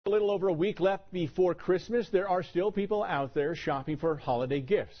A little over a week left before Christmas. There are still people out there shopping for holiday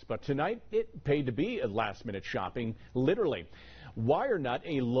gifts. But tonight, it paid to be a last-minute shopping, literally. WireNut,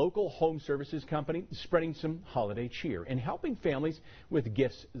 a local home services company, spreading some holiday cheer and helping families with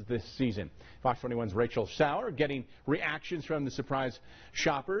gifts this season. Fox 21's Rachel Sauer getting reactions from the surprise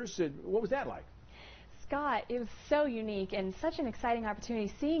shoppers. What was that like? Scott, it was so unique and such an exciting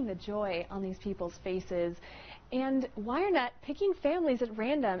opportunity seeing the joy on these people's faces. And WireNut picking families at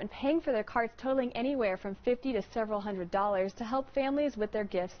random and paying for their carts totaling anywhere from $50 to several $100s to help families with their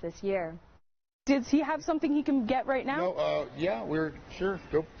gifts this year. Does he have something he can get right now? No, yeah, we're sure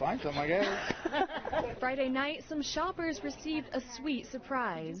go find something, I guess. Friday night, some shoppers received a sweet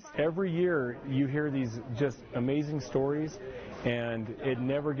surprise. Every year you hear these just amazing stories, and it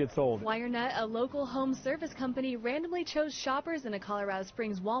never gets old. WireNut, a local home service company, randomly chose shoppers in a Colorado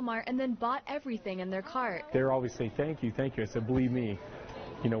Springs Walmart and then bought everything in their cart. They always say, thank you, thank you. I said, believe me,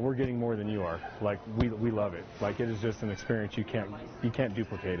 you know, we're getting more than you are. Like, we love it. Like, it is just an experience you can't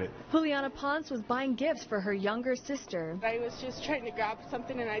duplicate it. Juliana Ponce was buying gifts for her younger sister. I was just trying to grab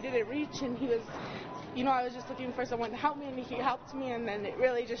something and I didn't reach, and he was, you know, I was just looking for someone to help me, and he helped me, and then it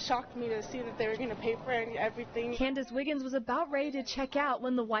really just shocked me to see that they were going to pay for everything. Candace Wiggins was about ready to check out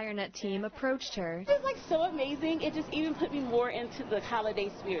when the WireNut team approached her. It was like so amazing. It just even put me more into the holiday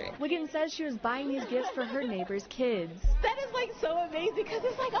spirit. Wiggins says she was buying these gifts for her neighbor's kids. That is like so amazing because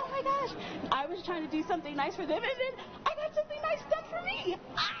it's like, oh my gosh, I was trying to do something nice for them, and then I got something nice done for me.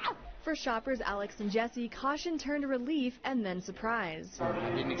 Ah! For shoppers Alex and Jesse, caution turned to relief and then surprise.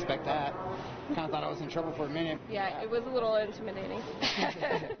 I didn't expect that. Kind of thought I was in trouble for a minute. Yeah, it was a little intimidating.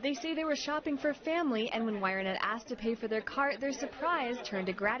 They say they were shopping for family, and when WireNut asked to pay for their cart, their surprise turned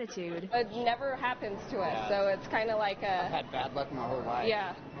to gratitude. It never happens to us, so it's kind of like a... I've had bad luck my whole life.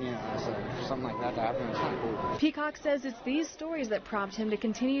 Yeah. You know, so something like that to happen is kind of cool. Peacock says it's these stories that prompt him to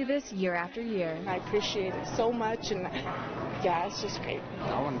continue this year after year. I appreciate it so much, and yeah, it's just great.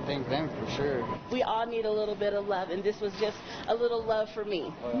 I want to thank them for sure. We all need a little bit of love, and this was just a little love for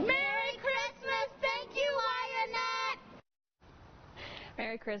me. Merry Christmas! Thank you, WireNut!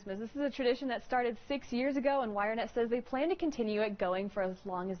 Merry Christmas. This is a tradition that started 6 years ago, and WireNut says they plan to continue it going for as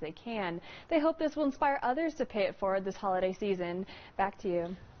long as they can. They hope this will inspire others to pay it forward this holiday season. Back to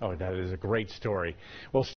you. Oh, that is a great story. Well,